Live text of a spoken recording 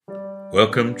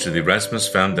Welcome to the Erasmus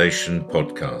Foundation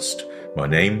podcast. My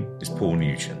name is Paul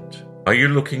Nugent. Are you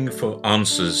looking for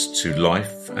answers to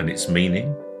life and its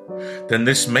meaning? Then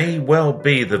this may well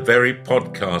be the very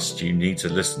podcast you need to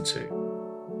listen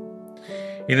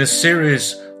to. In a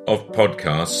series of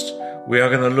podcasts, we are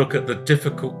going to look at the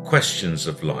difficult questions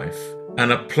of life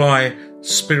and apply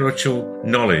spiritual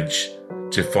knowledge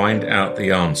to find out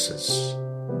the answers.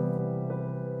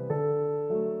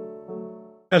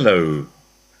 Hello.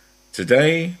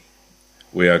 Today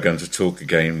we are going to talk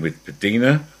again with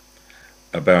Padina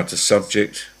about a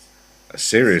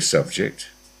serious subject,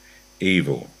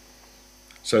 evil.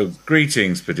 So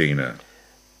greetings, Padina.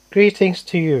 Greetings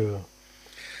to you.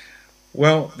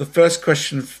 Well, the first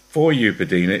question for you,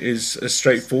 Padina, is a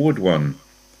straightforward one.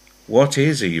 What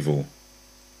is evil?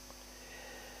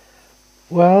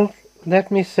 Well, let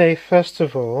me say first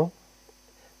of all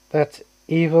that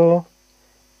evil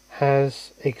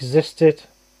has existed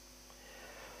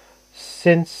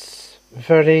since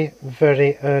very,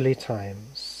 very early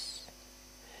times.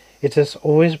 It has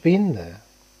always been there,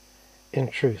 in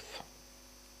truth.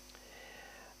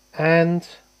 And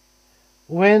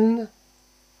when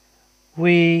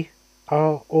we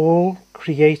are all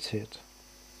created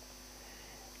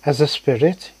as a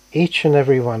spirit, each and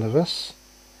every one of us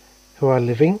who are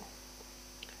living,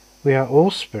 we are all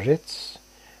spirits,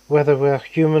 whether we're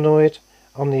humanoid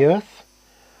on the earth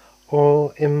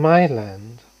or in my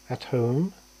land at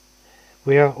home,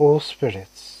 we are all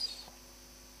spirits.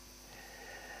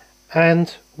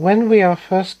 And when we are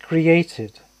first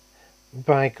created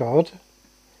by God,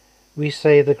 we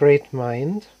say the great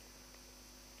mind,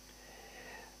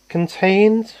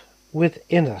 contained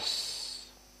within us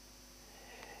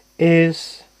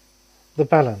is the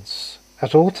balance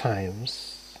at all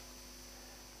times,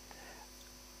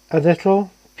 a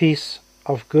little piece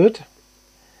of good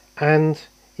and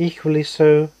equally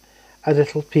so a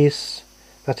little piece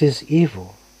that is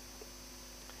evil.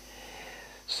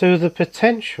 So the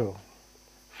potential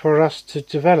for us to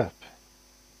develop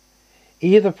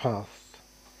either path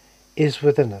is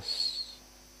within us.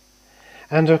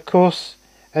 And of course,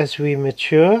 as we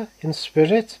mature in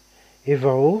spirit,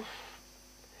 evolve,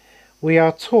 we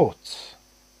are taught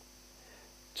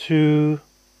to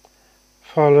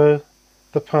follow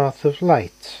the path of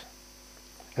light,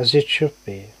 as it should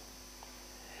be.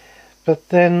 But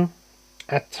then,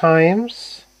 at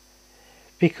times,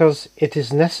 because it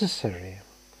is necessary,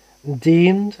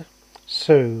 deemed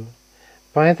so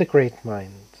by the great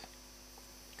mind,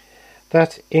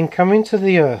 that in coming to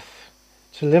the earth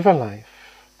to live a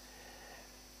life,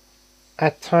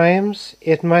 at times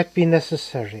it might be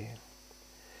necessary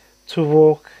to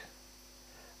walk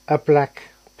a black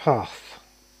path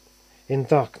in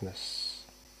darkness,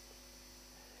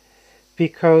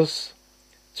 because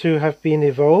to have been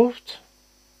evolved,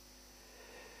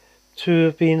 to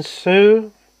have been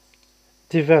so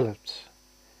developed,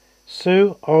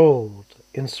 so old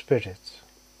in spirit,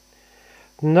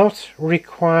 not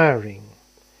requiring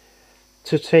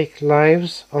to take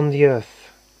lives on the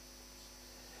earth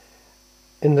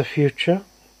in the future,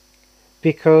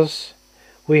 because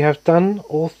we have done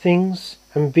all things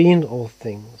and been all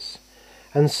things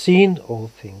and seen all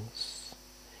things.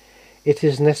 It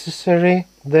is necessary,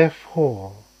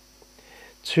 therefore,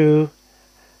 to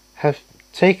have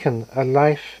taken a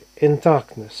life in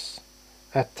darkness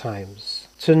at times,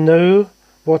 to know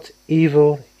what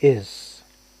evil is.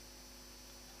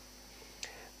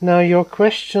 Now your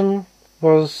question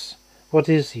was, what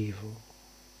is evil?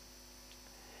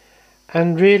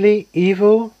 And really,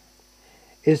 evil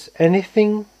is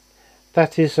anything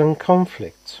that is in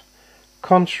conflict,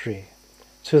 contrary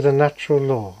to the natural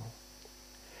law.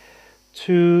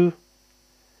 To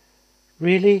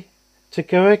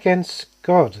go against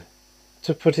God,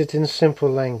 to put it in simple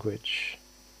language,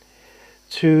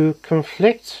 to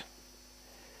conflict,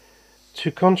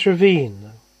 to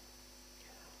contravene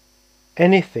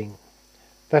anything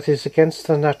that is against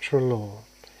the natural law,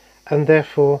 and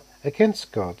therefore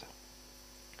against God,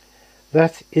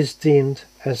 that is deemed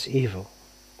as evil.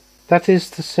 That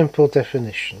is the simple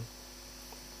definition.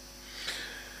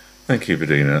 Thank you,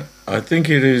 Padina. I think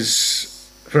it is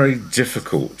very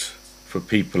difficult for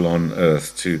people on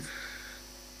earth to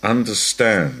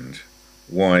understand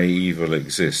why evil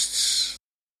exists.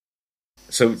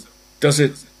 So, does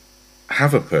it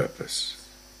have a purpose?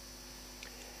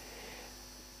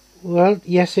 Well,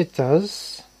 yes it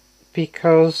does,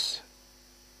 because,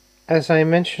 as I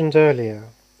mentioned earlier,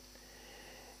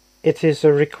 it is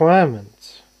a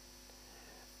requirement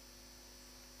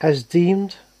as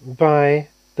deemed by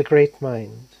the great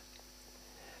mind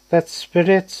that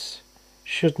spirits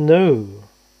should know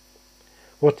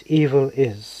what evil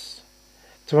is,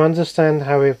 to understand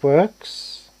how it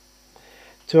works,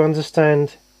 to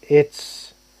understand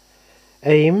its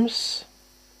aims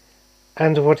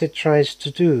and what it tries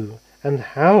to do and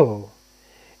how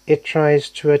it tries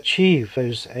to achieve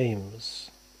those aims.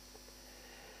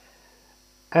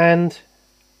 And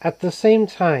at the same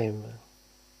time,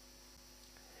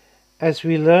 as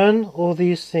we learn all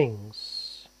these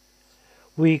things,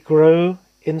 we grow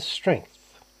in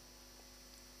strength.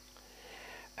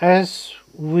 As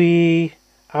we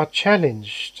are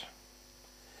challenged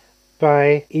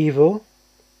by evil,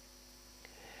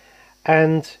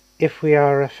 and if we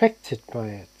are affected by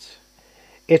it,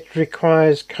 it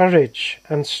requires courage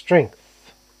and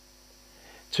strength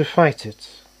to fight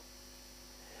it,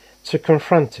 to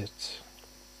confront it,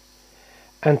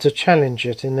 and to challenge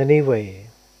it in any way.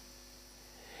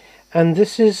 And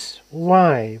this is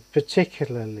why,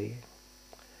 particularly,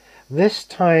 this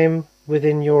time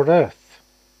within your earth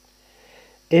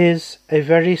is a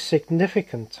very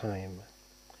significant time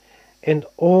in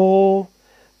all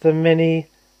the many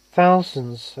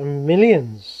thousands and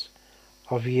millions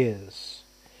of years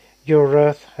your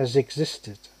earth has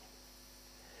existed.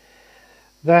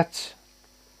 That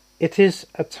it is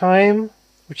a time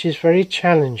which is very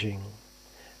challenging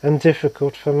and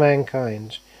difficult for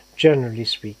mankind, generally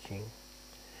speaking.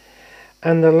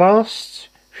 And the last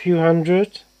few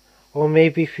hundred or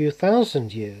maybe few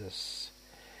thousand years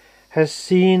has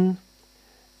seen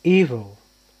evil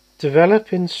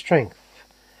develop in strength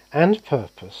and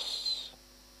purpose,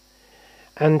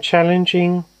 and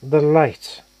challenging the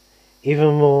light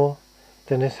even more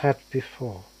than it had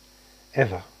before,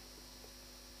 ever.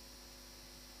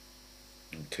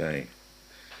 Okay.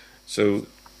 So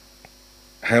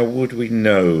how would we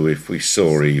know if we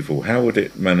saw evil? How would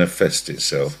it manifest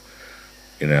itself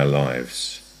in our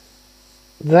lives?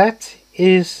 That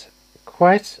is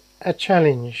quite a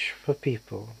challenge for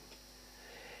people.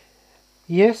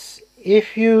 Yes,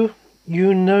 if you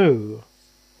know,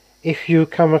 if you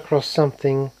come across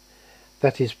something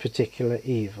that is particular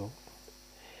evil,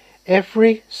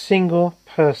 every single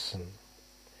person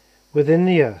within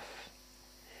the earth,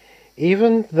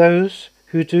 even those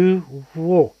who do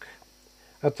walk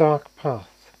a dark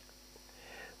path,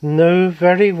 know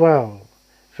very well,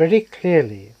 very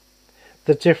clearly,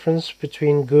 the difference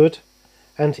between good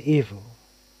and evil.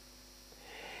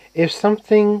 If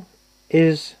something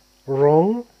is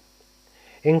wrong,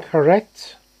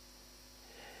 incorrect,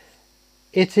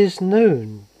 it is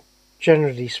known,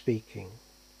 generally speaking.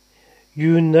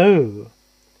 You know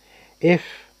if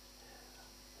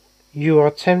you are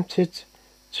tempted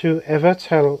to ever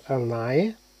tell a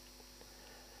lie,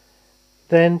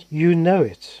 then you know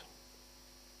it.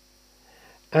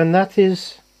 And that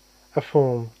is a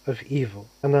form of evil,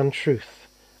 an untruth,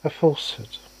 a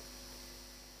falsehood.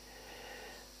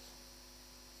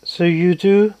 So you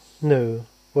do know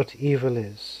what evil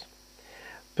is.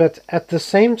 But at the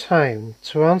same time,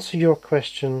 to answer your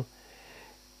question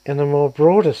in a more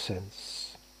broader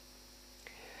sense,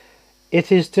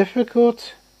 it is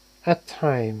difficult at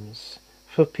times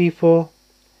for people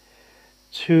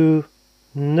to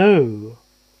know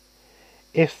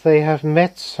if they have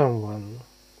met someone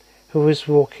who is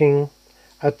walking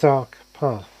a dark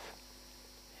path.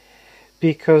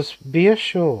 Because be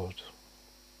assured,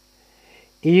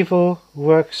 evil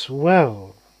works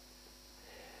well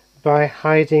by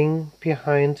hiding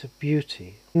behind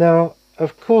beauty. Now,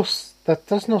 of course, that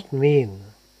does not mean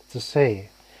to say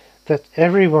that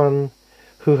everyone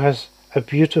who has a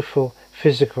beautiful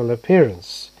physical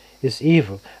appearance is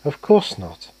evil. Of course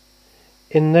not.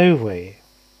 In no way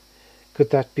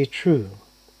could that be true.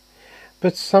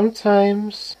 But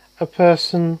sometimes a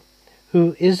person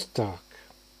who is dark,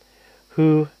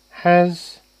 who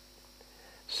has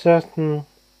certain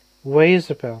ways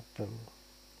about them,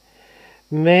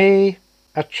 may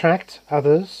attract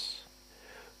others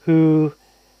who,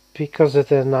 because of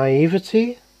their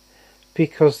naivety,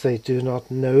 because they do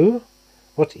not know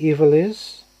what evil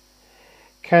is,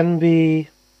 can be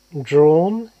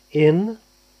drawn in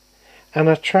and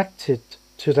attracted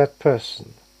to that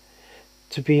person,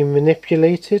 to be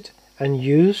manipulated and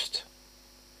used,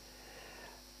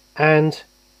 and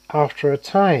after a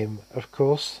time, of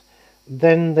course,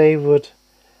 then they would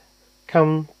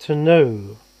come to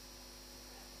know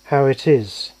how it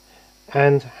is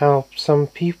and how some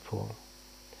people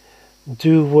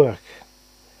do work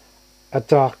a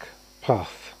dark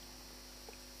path.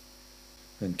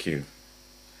 Thank you.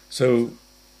 So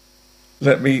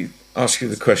let me ask you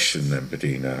the question then,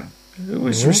 Bedina. Who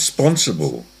is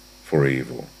responsible for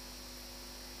evil?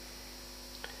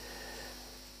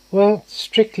 Well,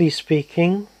 strictly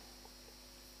speaking,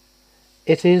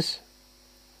 it is,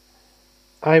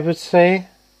 I would say,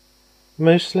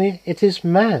 mostly it is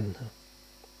mankind.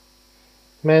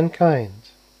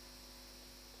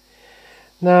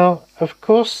 Now, of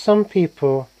course, some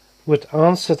people would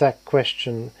answer that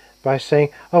question by saying,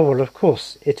 oh, well, of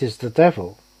course, it is the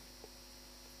devil.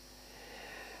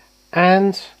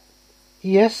 And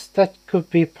yes, that could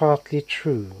be partly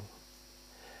true.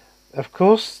 Of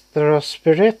course, there are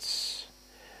spirits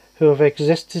who have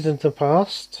existed in the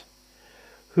past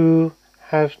who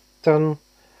have done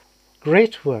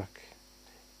great work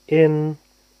in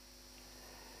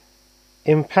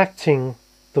impacting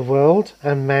the world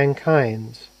and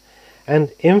mankind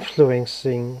and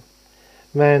influencing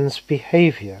man's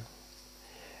behavior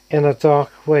in a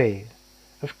dark way,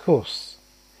 of course.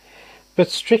 But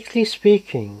strictly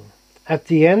speaking, at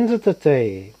the end of the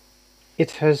day,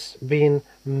 it has been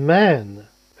man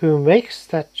who makes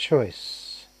that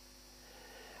choice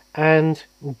and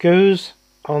goes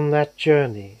on that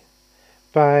journey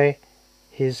by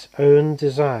his own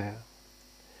desire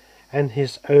and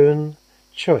his own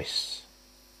choice.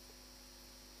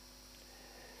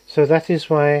 So that is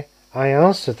why I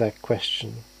answered that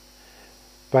question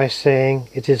by saying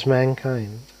it is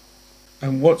mankind.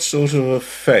 And what sort of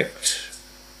effect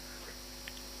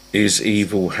is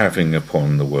evil having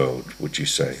upon the world, would you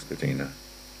say, Bettina?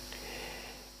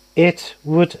 It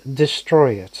would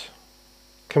destroy it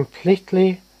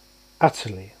completely,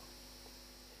 utterly.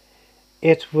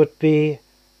 It would be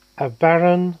a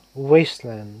barren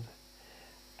wasteland,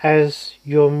 as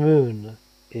your moon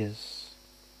is.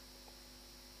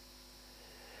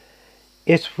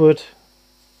 It would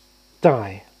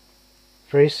die,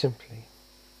 very simply.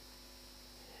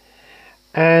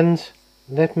 And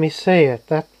let me say at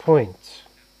that point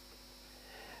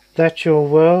that your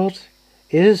world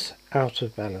is out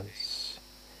of balance.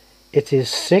 It is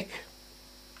sick.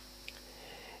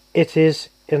 It is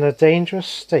in a dangerous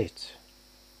state.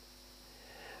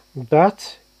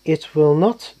 But it will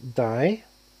not die,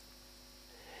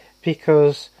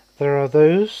 because there are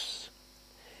those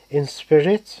in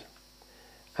spirit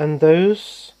and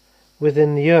those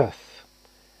within the earth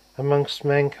amongst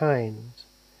mankind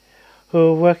who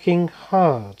are working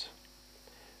hard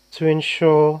to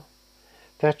ensure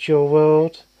that your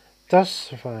world does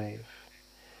survive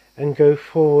and go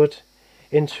forward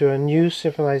into a new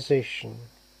civilization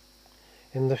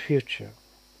in the future.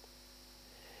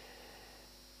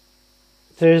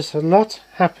 There's a lot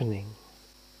happening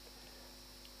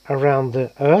around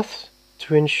the earth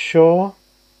to ensure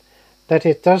that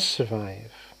it does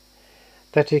survive,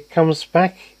 that it comes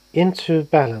back into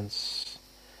balance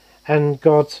and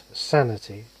God's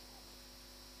sanity.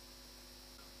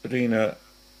 Bettina,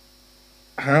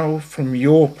 how, from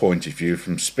your point of view,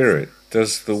 from spirit,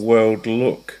 does the world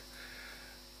look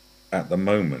at the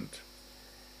moment?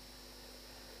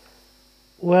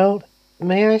 Well,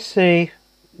 may I say,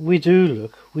 we do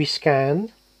look, we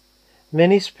scan.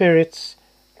 Many spirits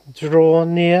draw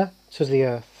near to the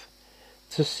earth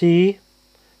to see,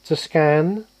 to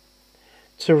scan,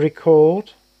 to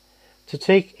record, to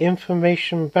take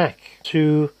information back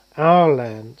to our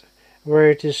land where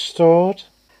it is stored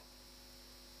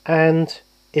and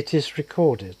it is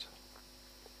recorded.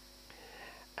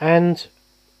 And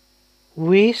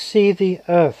we see the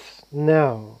earth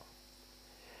now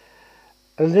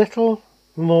a little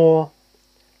more,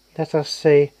 let us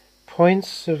say,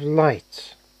 points of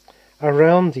light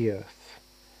around the earth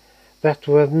that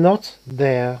were not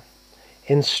there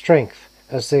in strength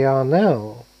as they are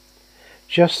now,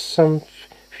 just some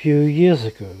few years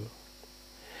ago.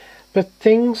 But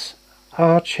things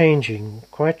are changing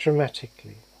quite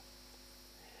dramatically.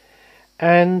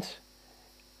 And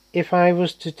if I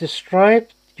was to describe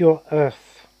your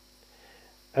earth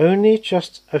only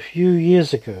just a few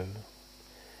years ago,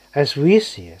 as we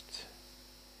see it,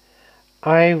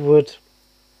 I would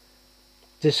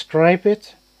describe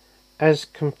it as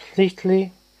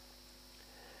completely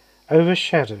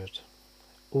overshadowed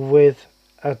with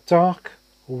a dark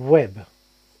web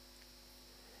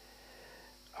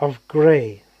of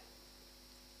grey,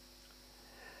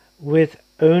 with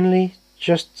only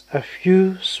just a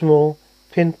few small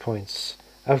pinpoints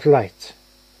of light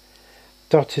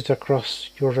dotted across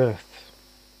your earth.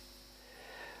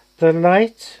 The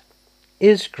light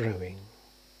is growing,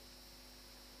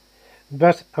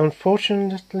 but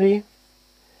unfortunately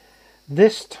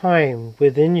this time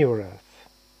within your earth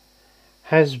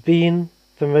has been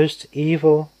the most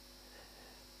evil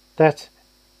that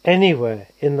anywhere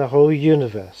in the whole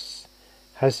universe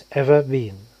has ever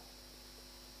been.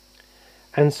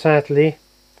 And sadly,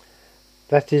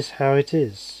 that is how it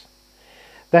is.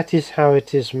 That is how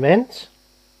it is meant,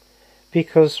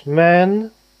 because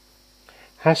man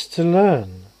has to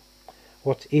learn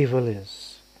what evil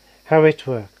is, how it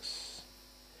works.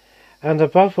 And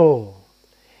above all,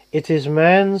 it is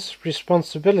man's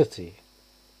responsibility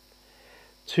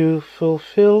to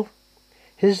fulfill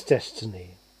his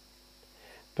destiny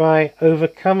by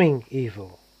overcoming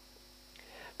evil,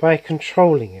 by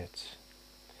controlling it,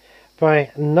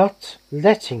 by not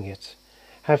letting it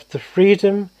have the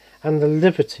freedom and the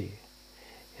liberty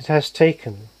it has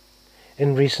taken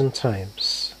in recent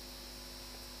times.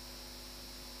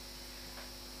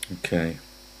 Okay.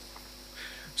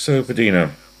 So,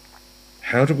 Bedina,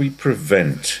 how do we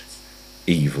prevent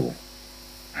evil?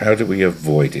 How do we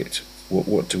avoid it?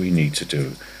 What do we need to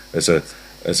do as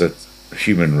a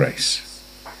human race?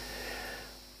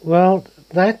 Well,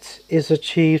 that is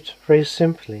achieved very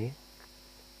simply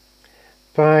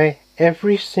by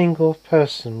every single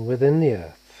person within the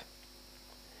earth,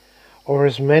 or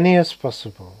as many as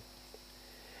possible,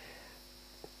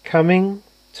 coming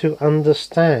to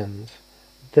understand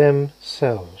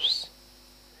themselves,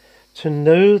 to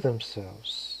know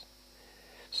themselves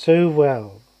so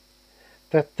well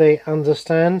that they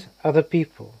understand other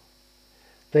people,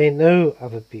 they know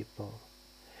other people,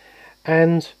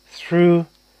 and through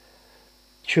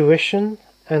tuition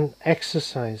and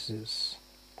exercises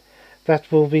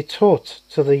that will be taught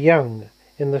to the young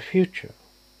in the future,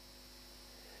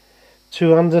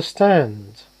 to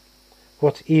understand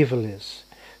what evil is,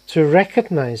 to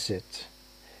recognize it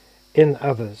in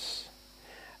others,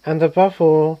 and above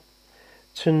all,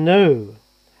 to know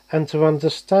and to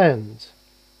understand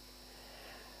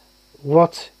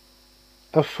what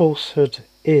a falsehood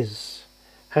is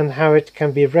and how it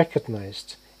can be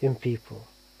recognized in people.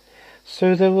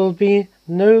 So there will be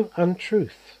no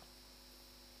untruth.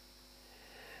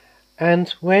 And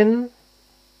when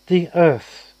the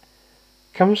earth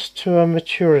comes to a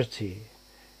maturity,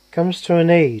 comes to an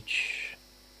age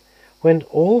when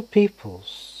all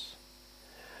peoples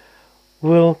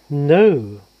will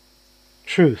know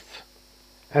truth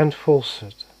and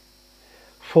falsehood,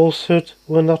 falsehood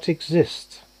will not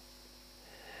exist.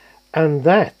 And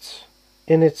that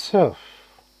in itself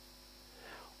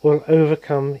will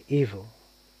overcome evil,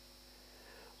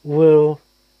 will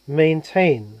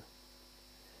maintain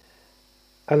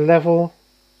a level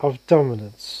of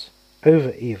dominance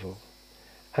over evil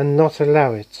and not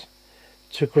allow it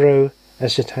to grow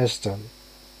as it has done.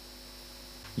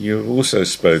 You've also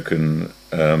spoken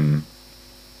in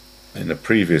a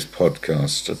previous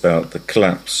podcast about the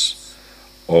collapse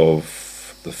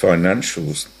of the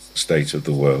financial state of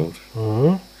the world.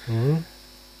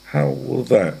 How will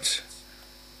that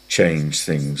change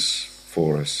things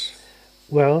for us?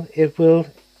 Well, it will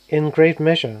in great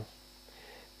measure,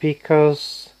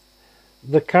 because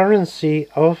the currency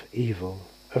of evil,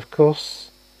 of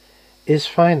course, is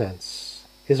finance,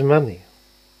 is money,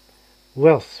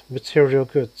 wealth, material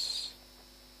goods.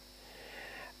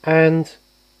 And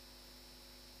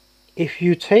if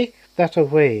you take that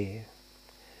away,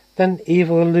 then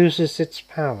evil loses its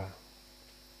power.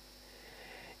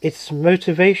 Its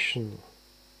motivation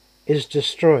is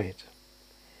destroyed.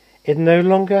 It no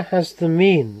longer has the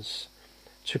means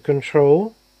to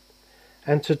control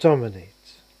and to dominate.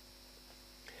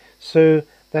 So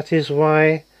that is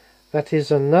why that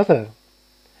is another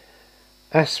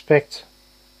aspect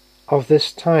of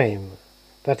this time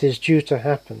that is due to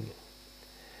happen,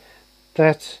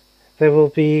 that there will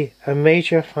be a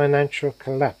major financial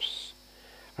collapse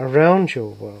around your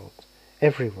world,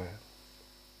 everywhere.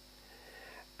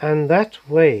 And that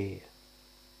way,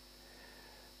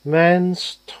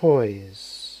 man's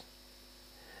toys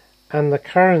and the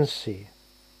currency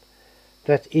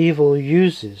that evil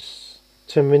uses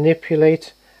to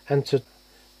manipulate and to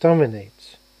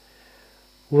dominate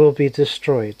will be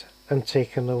destroyed and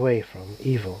taken away from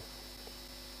evil.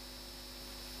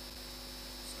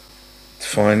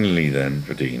 Finally then,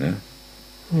 Bedina,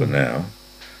 for now,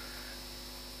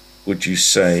 would you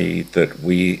say that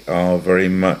we are very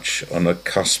much on a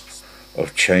cusp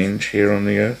of change here on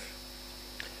the earth?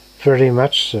 Very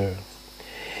much so.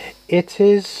 It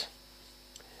is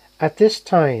at this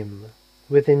time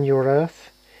within your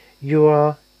earth, you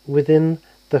are within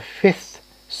the fifth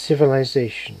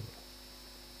civilization.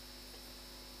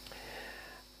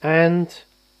 And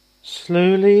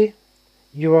slowly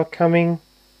you are coming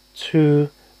to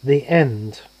the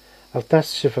end of that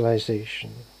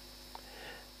civilization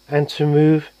and to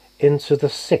move into the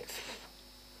sixth,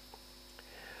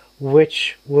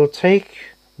 which will take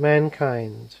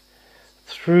mankind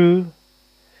through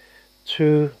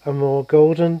to a more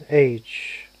golden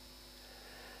age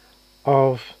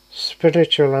of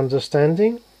spiritual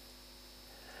understanding,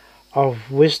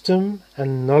 of wisdom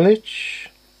and knowledge,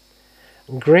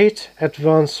 great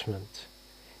advancement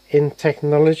in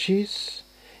technologies,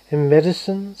 in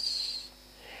medicines,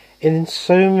 in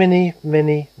so many,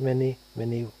 many, many,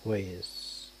 many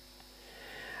ways,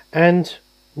 and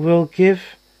will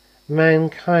give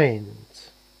mankind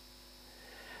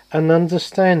an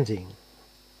understanding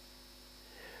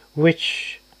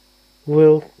which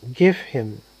will give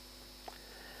him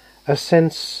a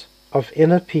sense of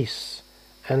inner peace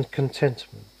and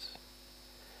contentment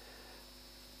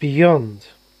beyond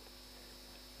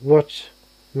what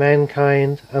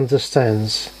mankind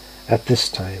understands at this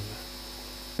time.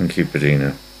 Thank you,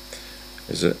 Padina.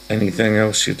 Is there anything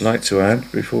else you'd like to add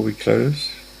before we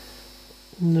close?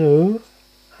 No,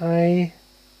 I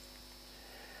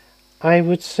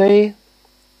would say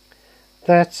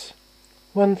that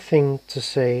one thing to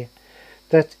say,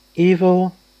 that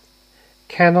evil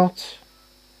cannot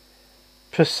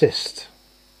persist.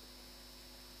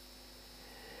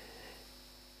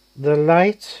 The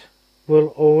light will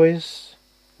always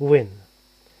win,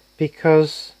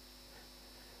 because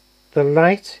the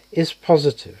light is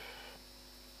positive,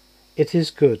 it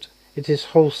is good, it is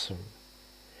wholesome,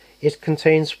 it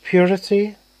contains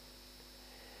purity,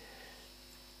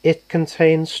 it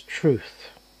contains truth.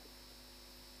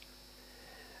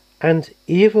 And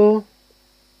evil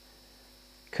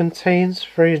contains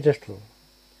very little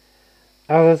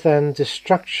other than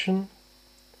destruction,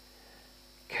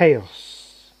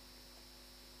 chaos,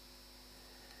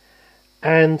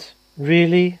 and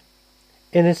really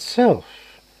in itself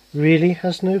really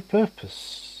has no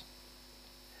purpose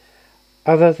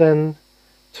other than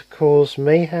to cause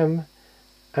mayhem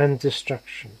and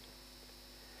destruction.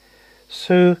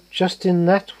 So just in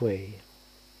that way,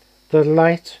 the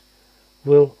light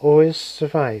will always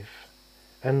survive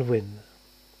and win.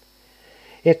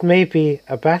 It may be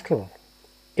a battle,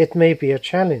 it may be a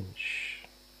challenge,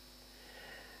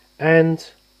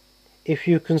 and if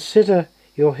you consider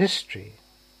your history,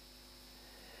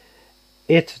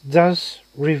 it does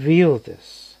reveal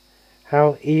this,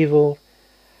 how evil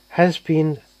has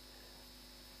been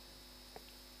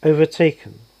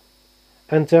overtaken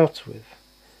and dealt with,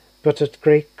 but at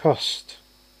great cost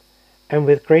and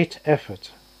with great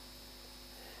effort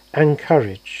and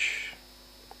courage.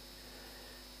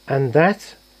 And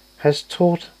that has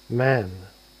taught man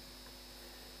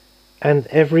and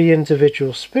every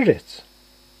individual spirit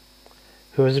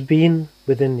who has been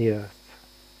within the earth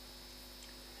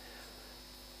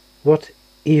what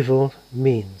evil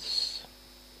means.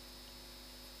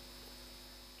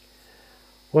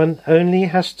 One only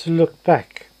has to look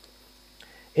back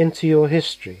into your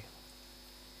history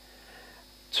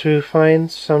to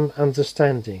find some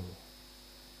understanding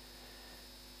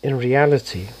in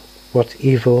reality what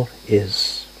evil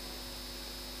is.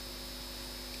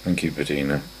 Thank you,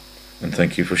 Padina, and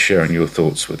thank you for sharing your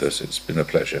thoughts with us. It's been a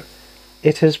pleasure.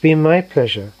 It has been my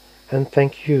pleasure, and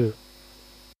thank you.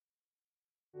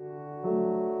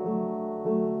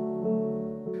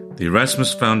 The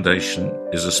Erasmus Foundation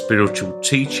is a spiritual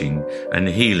teaching and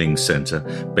healing centre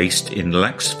based in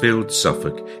Laxfield,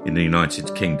 Suffolk, in the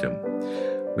United Kingdom.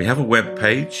 We have a web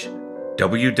page,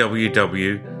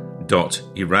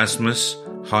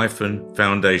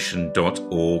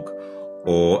 www.erasmus-foundation.org,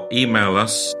 or email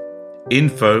us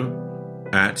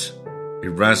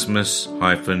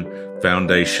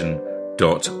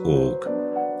info@erasmus-foundation.org.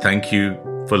 Thank you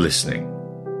for listening.